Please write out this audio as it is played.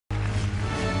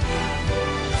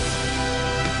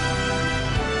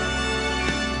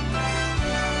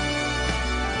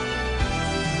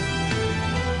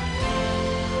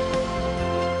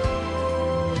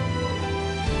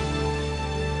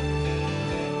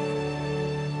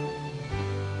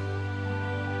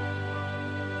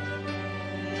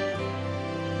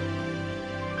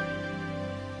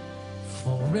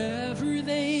Wherever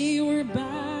they were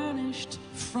banished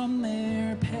from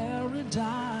their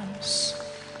paradise,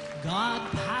 God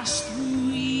passed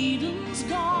through Eden's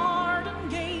garden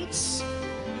gates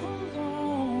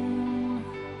alone.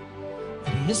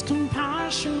 But His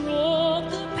compassion wrote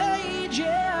the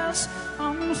pages,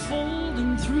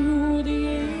 unfolding through the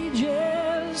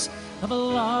ages, of a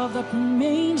love that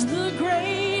remains the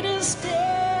greatest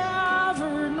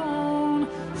ever known.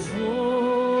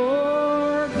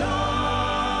 For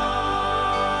God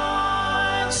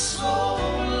so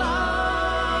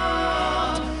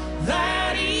loved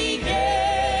that He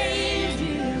gave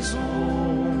His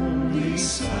only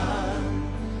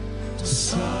Son to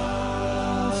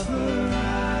suffer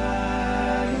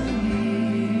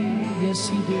agony. Yes,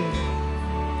 He did.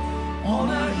 On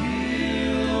a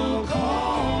hill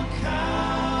called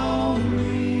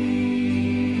Calvary,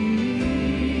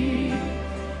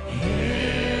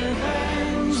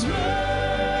 heaven's mercy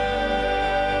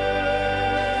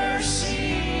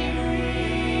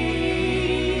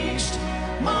reached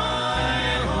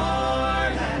my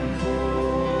heart and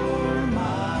bore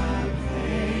my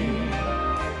pain.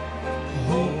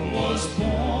 Hope was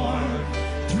born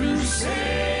through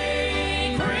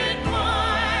sacred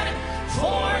blood,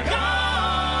 for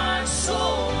God so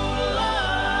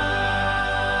loved.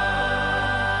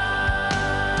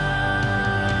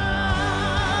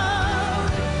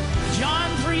 John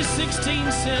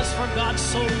 3:16 says, for God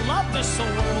so loved us the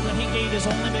world that He gave His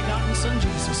only begotten Son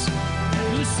Jesus.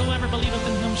 Whosoever believeth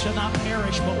in Him shall not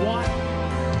perish, but what?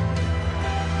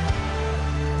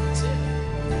 That's it.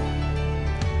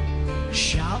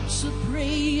 Shouts of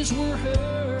praise were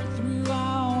heard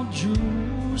throughout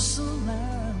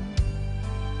Jerusalem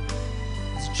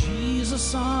as Jesus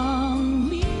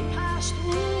suddenly passed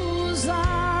through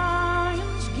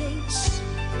Zion's gates.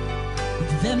 But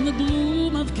then the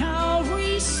gloom of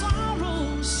Calvary's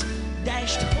sorrows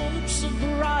dashed hopes of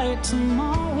bright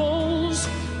tomorrows,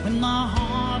 when the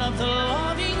heart of the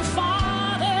loving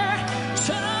Father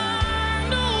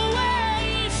turned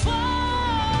away for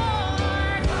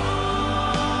God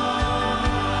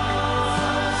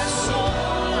so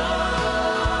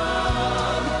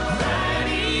loved that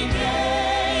He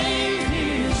gave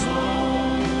His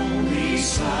only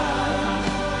Son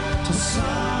to suffer